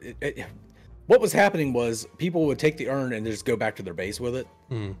were, what was happening was people would take the urn and just go back to their base with it.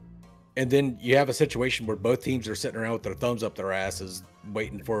 And then you have a situation where both teams are sitting around with their thumbs up their asses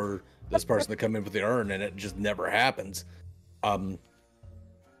waiting for this person to come in with the urn, and it just never happens.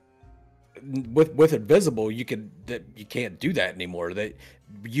 With it visible, you can't do that anymore.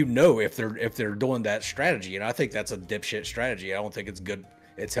 If they're doing that strategy, and I think that's a dipshit strategy. I don't think it's good.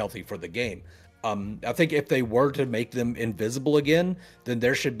 It's healthy for the game. I think if they were to make them invisible again, then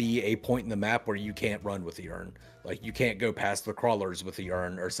there should be a point in the map where you can't run with the urn. Like, you can't go past the crawlers with the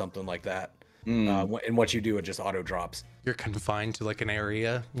urn or something like that. And what you do, it just auto drops. You're confined to like an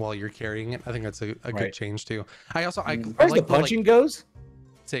area while you're carrying it. I think that's a good change too. As far as the punching goes,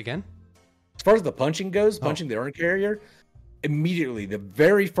 say again. As far as the punching goes, punching the urn carrier, immediately the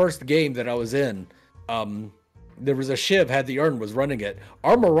very first game that I was in, there was a Shiv had the urn, was running it.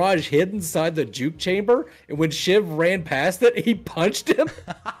 Our Mirage hid inside the juke chamber, and when Shiv ran past it, he punched him.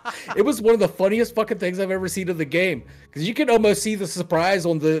 It was one of the funniest fucking things I've ever seen in the game, because you can almost see the surprise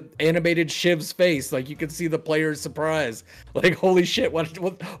on the animated Shiv's face. Like, you can see the player's surprise. Like, holy shit,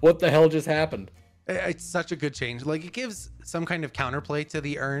 what the hell just happened? It's such a good change. Like, it gives some kind of counterplay to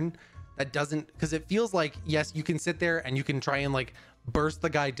the urn that doesn't, because it feels like, yes, you can sit there and you can try and like burst the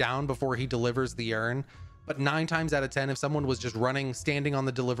guy down before he delivers the urn. But 9 times out of 10, if someone was just standing on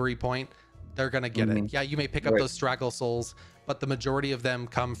the delivery point, they're going to get it. Yeah, you may pick up those straggle souls, but the majority of them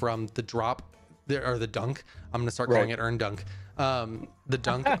come from the drop, or the dunk. I'm going to start calling it urn dunk. The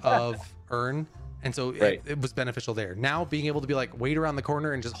dunk of urn. And so it was beneficial there. Now, being able to be like, wait around the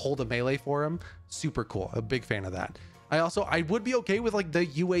corner and just hold a melee for him, super cool. A big fan of that. I would be okay with like the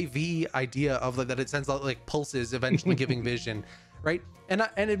UAV idea of that it sends out like pulses, eventually giving vision. Right. And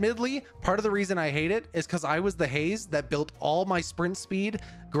admittedly, part of the reason I hate it is because I was the haze that built all my sprint speed,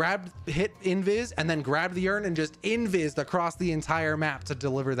 hit invis, and then grabbed the urn and just invised across the entire map to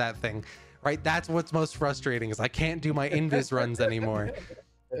deliver that thing. Right. That's what's most frustrating, is I can't do my invis runs anymore.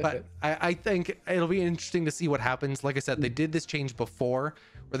 But I think it'll be interesting to see what happens. Like I said, they did this change before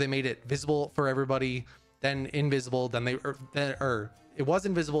where they made it visible for everybody, then invisible, then it was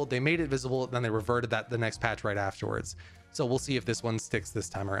invisible, they made it visible, then they reverted that the next patch right afterwards. So we'll see if this one sticks this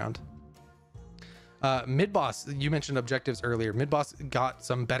time around. Mid-boss, you mentioned objectives earlier. Mid-boss got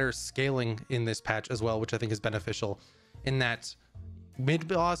some better scaling in this patch as well, which I think is beneficial, in that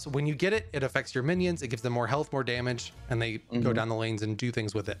mid-boss, when you get it, it affects your minions, it gives them more health, more damage, and they go down the lanes and do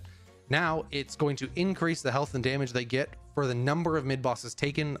things with it. Now it's going to increase the health and damage they get for the number of mid-bosses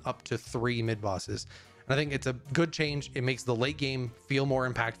taken, up to 3 mid-bosses. And I think it's a good change. It makes the late game feel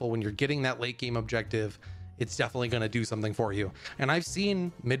more impactful. When you're getting that late game objective, it's definitely going to do something for you. And I've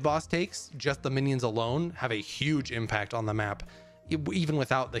seen mid-boss takes, just the minions alone, have a huge impact on the map, even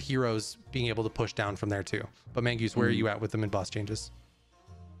without the heroes being able to push down from there too. But Mangoose, where are you at with the mid-boss changes?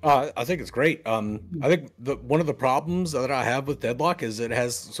 I think it's great. I think one of the problems that I have with Deadlock is it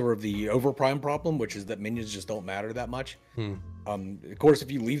has sort of the overprime problem, which is that minions just don't matter that much. Of course, if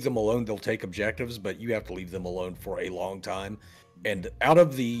you leave them alone, they'll take objectives, but you have to leave them alone for a long time. And out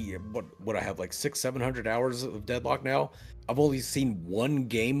of the what I have, like 600-700 hours of Deadlock now, I've only seen one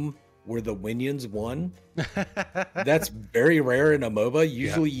game where the minions won. That's very rare in a MOBA.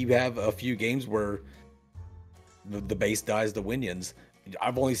 Usually you have a few games where the base dies the minions.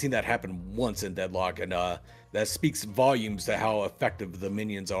 I've only seen that happen once in Deadlock, and that speaks volumes to how effective the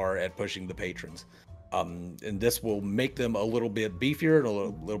minions are at pushing the patrons. And this will make them a little bit beefier and a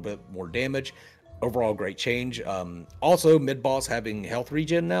little bit more damage. Overall, great change. Also, mid-boss having health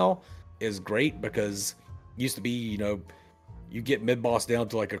regen now is great, because used to be, you get mid boss down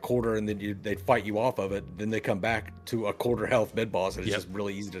to like a quarter, and then they fight you off of it. Then they come back to a quarter health mid boss, and it's just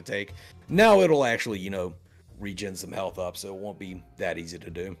really easy to take. Now it'll actually, regen some health up, so it won't be that easy to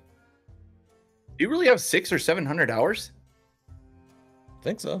do. Do you really have 600 or 700 hours? I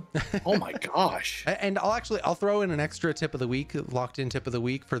think so. Oh my gosh. And I'll throw in an extra tip of the week, locked in tip of the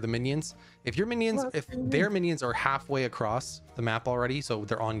week for the minions. If their minions are halfway across the map already, so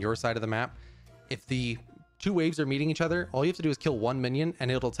they're on your side of the map, if the two waves are meeting each other, all you have to do is kill one minion,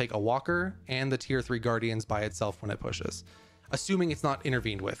 and it'll take a walker and the tier 3 guardians by itself when it pushes, assuming it's not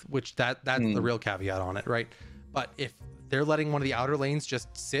intervened with, which that's the real caveat on it, right? But if they're letting one of the outer lanes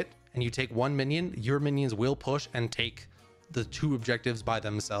just sit and you take one minion, your minions will push and take the two objectives by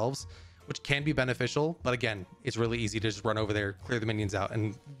themselves, which can be beneficial. But again, it's really easy to just run over there, clear the minions out,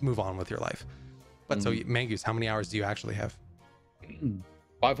 and move on with your life. But so Mangoose, how many hours do you actually have?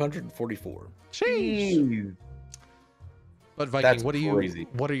 544. Sheesh. But Viking, That's what crazy.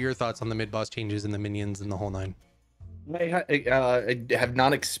 What are your thoughts on the mid boss changes and the minions and the whole nine? I have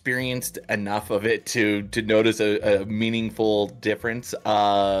not experienced enough of it to notice a meaningful difference. Just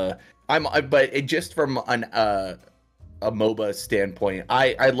from a MOBA standpoint,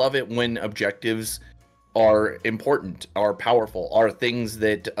 I love it when objectives are important, are powerful, are things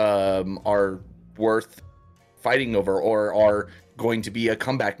that are worth fighting over, or are going to be a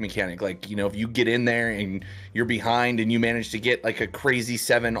comeback mechanic. Like, if you get in there and you're behind and you manage to get like a crazy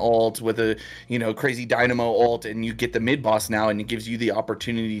 7 ult with a crazy dynamo ult, and you get the mid boss now, and it gives you the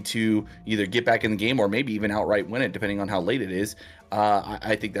opportunity to either get back in the game or maybe even outright win it, depending on how late it is.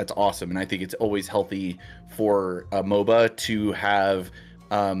 I think that's awesome, and I think it's always healthy for a MOBA to have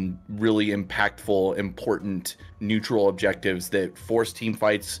really impactful, important, neutral objectives that force team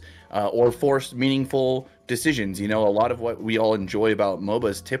fights or force meaningful decisions. A lot of what we all enjoy about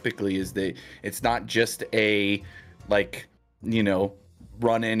MOBAs typically is that it's not just a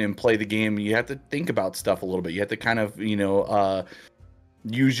run in and play the game. You have to think about stuff a little bit. You have to kind of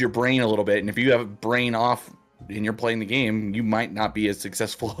use your brain a little bit, and if you have a brain off and you're playing the game, you might not be as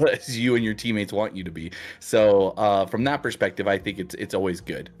successful as you and your teammates want you to be. So from that perspective, I think it's always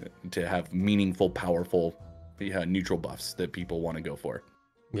good to have meaningful, powerful, neutral buffs that people want to go for.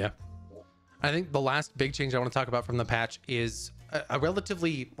 Yeah. I think the last big change I want to talk about from the patch is a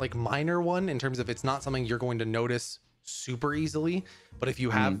relatively minor one, in terms of it's not something you're going to notice super easily, but if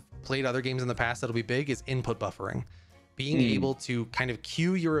you have played other games in the past, that'll be big, is input buffering. Being able to kind of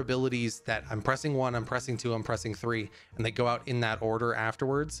cue your abilities that I'm pressing 1, I'm pressing 2, I'm pressing 3, and they go out in that order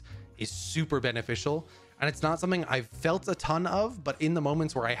afterwards is super beneficial. And it's not something I've felt a ton of, but in the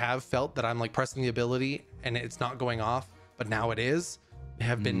moments where I have felt that I'm pressing the ability and it's not going off, but now it is,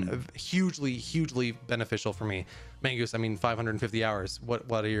 have been hugely beneficial for me. Mangoose, 550 hours.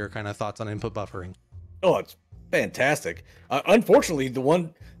 What are your kind of thoughts on input buffering? Oh, it's fantastic. Unfortunately,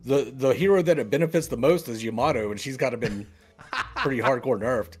 the hero that it benefits the most is Yamato, and she's got to been pretty hardcore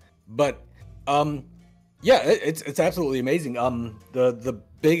nerfed. But yeah, it's absolutely amazing. The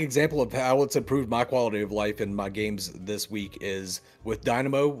big example of how it's improved my quality of life in my games this week is with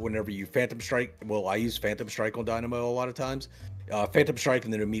Dynamo. Whenever you Phantom Strike, well, I use Phantom Strike on Dynamo a lot of times. Phantom Strike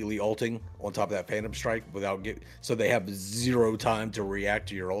and then immediately ulting on top of that Phantom Strike so they have 0 time to react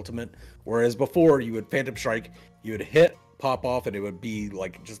to your ultimate. Whereas before, you would Phantom Strike, you would hit, pop off, and it would be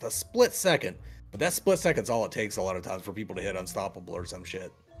just a split second. But that split second's all it takes a lot of times for people to hit Unstoppable or some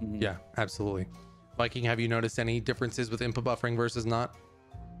shit. Yeah, absolutely. Viking, have you noticed any differences with input buffering versus not?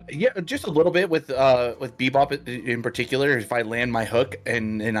 Yeah, just a little bit with Bebop in particular. If I land my hook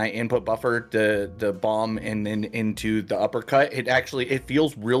and I input buffer the bomb and then into the uppercut, it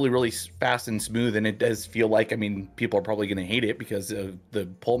feels really fast and smooth, and it does feel like, people are probably going to hate it because of the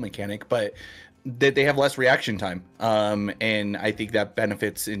pull mechanic, but that they have less reaction time, and I think that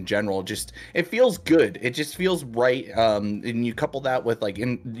benefits in general. Just it feels good. It just feels right, and you couple that with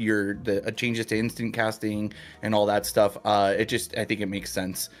changes to instant casting and all that stuff. I think it makes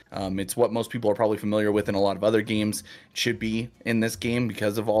sense. It's what most people are probably familiar with in a lot of other games. It should be in this game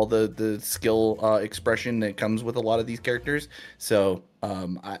because of all the skill expression that comes with a lot of these characters. So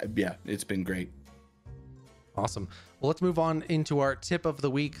yeah, it's been great. Awesome. Well, let's move on into our tip of the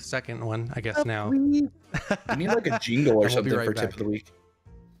week, second one, I guess now. We need a jingle or something right for back. tip of the week.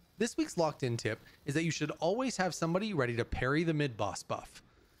 This week's locked in tip is that you should always have somebody ready to parry the mid boss buff.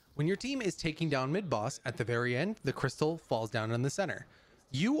 When your team is taking down mid boss, at the very end, the crystal falls down in the center.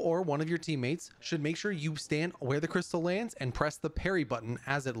 You or one of your teammates should make sure you stand where the crystal lands and press the parry button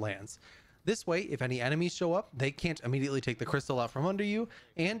as it lands. This way, if any enemies show up, they can't immediately take the crystal out from under you,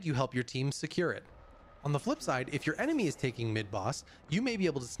 and you help your team secure it. On the flip side, if your enemy is taking mid-boss, you may be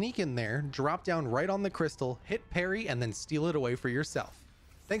able to sneak in there, drop down right on the crystal, hit parry, and then steal it away for yourself.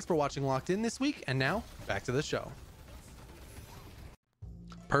 Thanks for watching Locked In this week, and now, back to the show.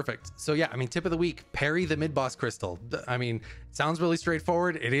 Perfect. So yeah, I mean, tip of the week, parry the mid-boss crystal. I mean, it sounds really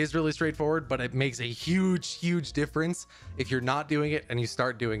straightforward. It is really straightforward, but it makes a huge difference if you're not doing it and you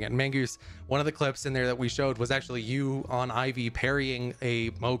start doing it. And Mangoose, one of the clips in there that we showed was actually you on Ivy parrying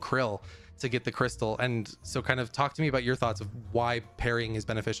a Mo Krill to get the crystal. And so kind of talk to me about your thoughts of why parrying is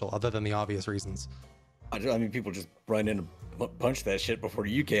beneficial other than the obvious reasons. I mean, people just run in and punch that shit before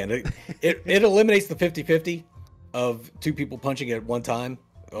you can. It eliminates the 50-50 of two people punching at one time.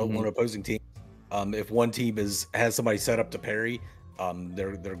 One opposing team. If one team has somebody set up to parry,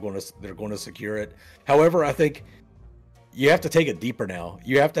 they're going to secure it. However, I think you have to take it deeper now.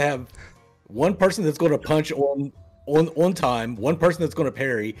 You have to have one person that's going to punch on time, one person that's going to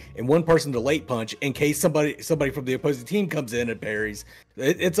parry, and one person to late punch in case somebody from the opposing team comes in and parries.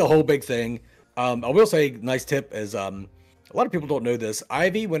 It's a whole big thing. I will say, nice tip is a lot of people don't know this.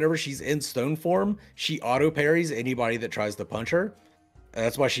 Ivy, whenever she's in stone form, she auto parries anybody that tries to punch her.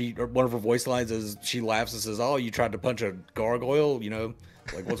 That's why one of her voice lines is she laughs and says, "Oh, you tried to punch a gargoyle, you know,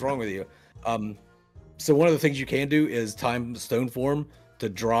 like what's wrong with you?" So one of the things you can do is time stone form to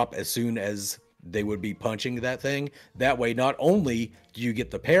drop as soon as they would be punching that thing. That way, not only do you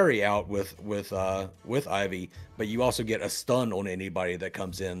get the parry out with Ivy, but you also get a stun on anybody that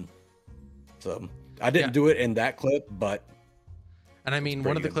comes in. So I didn't do it in that clip, but. And I mean,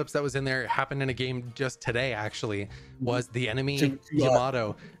 one of the clips that was in there happened in a game just today, actually, was the enemy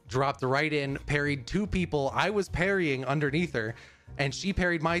Yamato dropped right in, parried two people. I was parrying underneath her, and she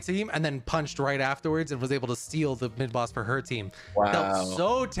parried my team and then punched right afterwards and was able to steal the mid-boss for her team. Wow. Felt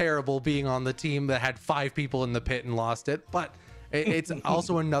so terrible being on the team that had 5 people in the pit and lost it. But it's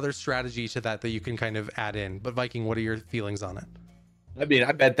also another strategy to that you can kind of add in. But Viking, what are your feelings on it? I mean,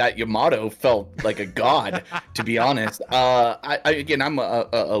 I bet that Yamato felt like a god, to be honest. Again, I'm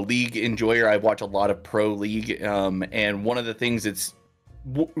a league enjoyer. I watch a lot of pro league, and one of the things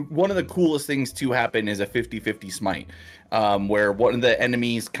one of the coolest things to happen is a 50-50 smite, where one of the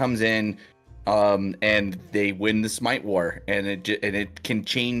enemies comes in, and they win the smite war, and it can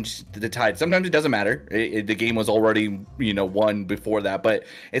change the tide. Sometimes it doesn't matter. The game was already, won before that, but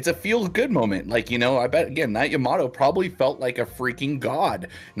it's a feel good moment. Like, I bet again that Yamato probably felt like a freaking god.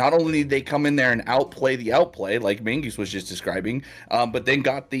 Not only did they come in there and outplay the outplay, like Mangoose was just describing, but then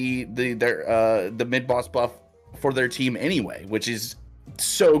got the mid boss buff for their team anyway, which is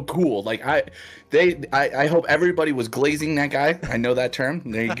so cool. Like I hope everybody was glazing that guy. I know that term.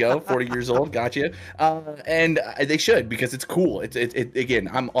 There you go. 40 years old. Gotcha. And they should, because it's cool. It again,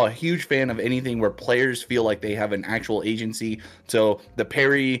 I'm a huge fan of anything where players feel like they have an actual agency. So the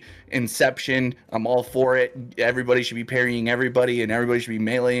parry inception, I'm all for it. Everybody should be parrying everybody, and everybody should be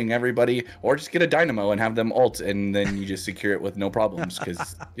meleeing everybody, or just get a dynamo and have them ult, and then you just secure it with no problems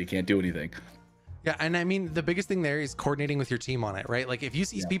because you can't do anything. Yeah, and I mean, the biggest thing there is coordinating with your team on it, right? Like, if you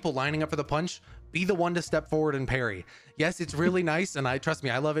see people lining up for the punch, be the one to step forward and parry. Yes, it's really nice, and trust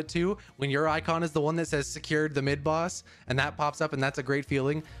me, I love it too, when your icon is the one that says secured the mid boss, and that pops up, and that's a great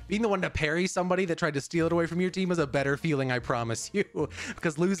feeling. Being the one to parry somebody that tried to steal it away from your team is a better feeling, I promise you,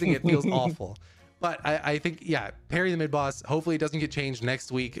 because losing it feels awful. But I think, yeah, parry the mid-boss. Hopefully it doesn't get changed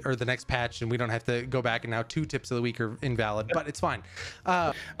next week or the next patch, and we don't have to go back, and now 2 tips of the week are invalid, but it's fine.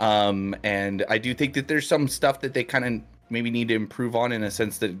 And I do think that there's some stuff that they kind of maybe need to improve on, in a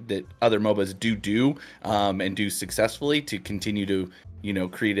sense that other MOBAs do and do successfully, to continue to,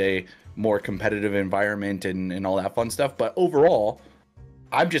 create a more competitive environment and all that fun stuff. But overall,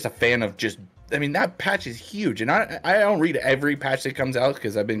 I'm just a fan of that patch is huge, and I don't read every patch that comes out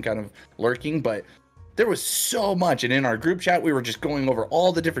because I've been kind of lurking, but there was so much. And in our group chat, we were just going over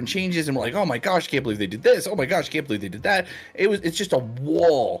all the different changes, and we're like, oh my gosh, can't believe they did this. Oh my gosh, can't believe they did that. It's just a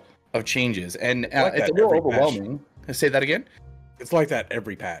wall of changes, and it's a little overwhelming. Say that again. It's like that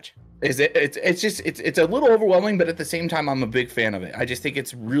every patch. It's a little overwhelming, but at the same time, I'm a big fan of it. I just think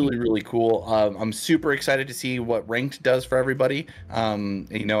it's really cool. I'm super excited to see what ranked does for everybody.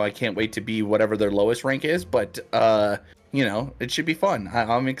 I can't wait to be whatever their lowest rank is, but it should be fun.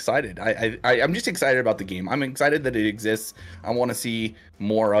 I'm excited. I'm just excited about the game. I'm excited that it exists. I want to see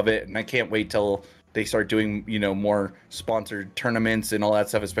more of it, and I can't wait till they start doing, more sponsored tournaments and all that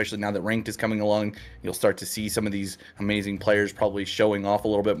stuff, especially now that ranked is coming along. You'll start to see some of these amazing players probably showing off a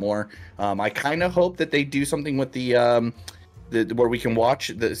little bit more. I kind of hope that they do something with the where we can watch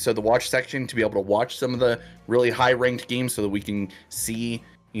the watch section, to be able to watch some of the really high ranked games, so that we can see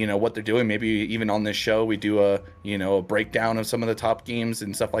what they're doing. Maybe even on this show we do a breakdown of some of the top games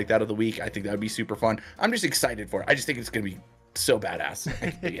and stuff like that of the week. I think that would be super fun. I'm just excited for it. I just think it's gonna be so badass.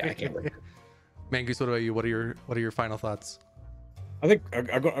 Yeah, I can't wait. Mangoose, what about you? What are your final thoughts? I think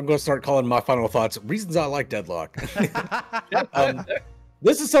I'm going to start calling my final thoughts reasons I like Deadlock.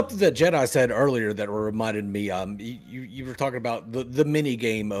 This is something that Jedi said earlier that reminded me. You were talking about the mini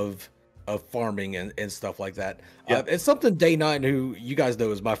game of farming and stuff like that. Yeah. It's something Day 9, who you guys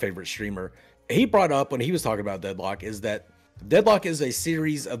know is my favorite streamer, he brought up when he was talking about Deadlock, is that Deadlock is a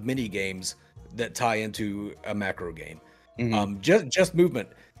series of mini games that tie into a macro game. Mm-hmm. Just movement.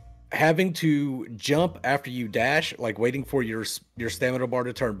 Having to jump after you dash, like waiting for your stamina bar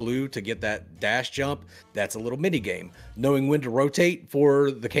to turn blue to get that dash jump, that's a little mini game. Knowing when to rotate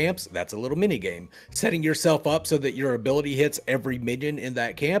for the camps, that's a little mini game. Setting yourself up so that your ability hits every minion in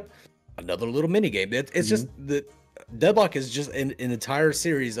that camp, another little mini game. It's just the Deadlock is just an entire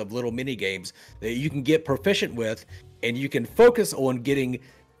series of little mini games that you can get proficient with, and you can focus on getting.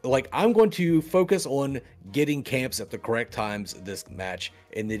 Like, I'm going to focus on getting camps at the correct times this match.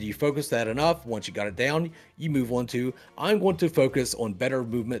 And then you focus that enough. Once you got it down, you move on to, I'm going to focus on better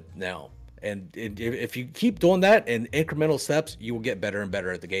movement now. And if you keep doing that in incremental steps, you will get better and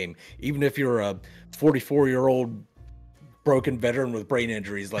better at the game. Even if you're a 44-year-old broken veteran with brain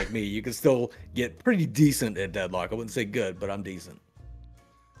injuries like me, you can still get pretty decent at Deadlock. I wouldn't say good, but I'm decent.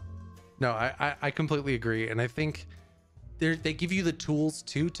 No, I completely agree. And I think they give you the tools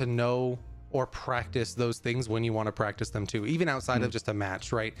too to know or practice those things when you want to practice them too, even outside of just a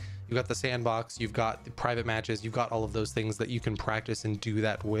match, right? You've got the sandbox, you've got the private matches, you've got all of those things that you can practice and do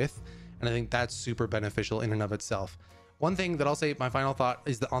that with. And I think that's super beneficial in and of itself. One thing that I'll say, my final thought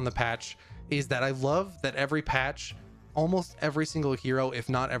is that on the patch is that I love that every patch, almost every single hero, if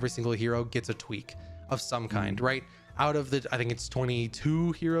not every single hero, gets a tweak of some kind, right? Out of the, I think it's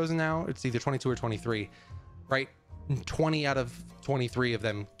 22 heroes now, it's either 22 or 23, right? 20 out of 23 of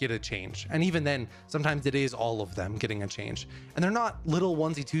them get a change, and even then sometimes it is all of them getting a change, and they're not little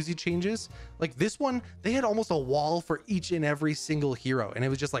onesie twosie changes. Like this one, they had almost a wall for each and every single hero, and it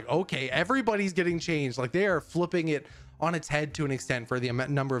was just like, okay, everybody's getting changed. Like they are flipping it on its head to an extent for the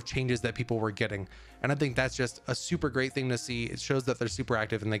number of changes that people were getting, and I think that's just a super great thing to see. It shows that they're super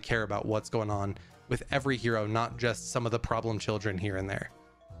active and they care about what's going on with every hero, not just some of the problem children here and there.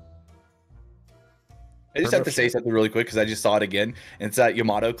 I just have to say something really quick because I just saw it again. And it's that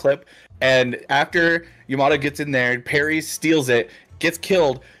Yamato clip. And after Yamato gets in there, Perry steals it, gets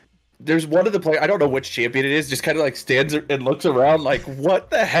killed. There's one of the players, I don't know which champion it is, just kind of like stands and looks around like,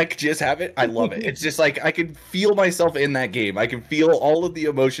 what the heck just happened? I love it. It's just like, I can feel myself in that game. I can feel all of the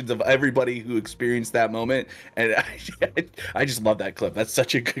emotions of everybody who experienced that moment. And I just love that clip. That's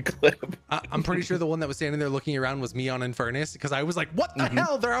such a good clip. I'm pretty sure the one that was standing there looking around was me on Infernus, because I was like, what the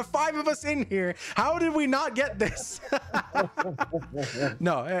hell? There are 5 of us in here. How did we not get this?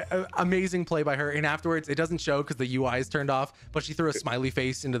 No, amazing play by her. And afterwards, it doesn't show because the UI is turned off, but she threw a smiley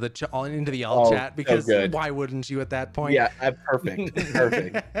face into the chat, because why wouldn't you at that point? Yeah, perfect.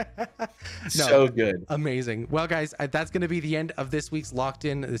 No, so good. Amazing. Well, guys, that's going to be the end of this week's Locked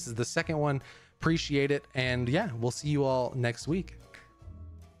In. This is the second one. Appreciate it. And yeah, we'll see you all next week.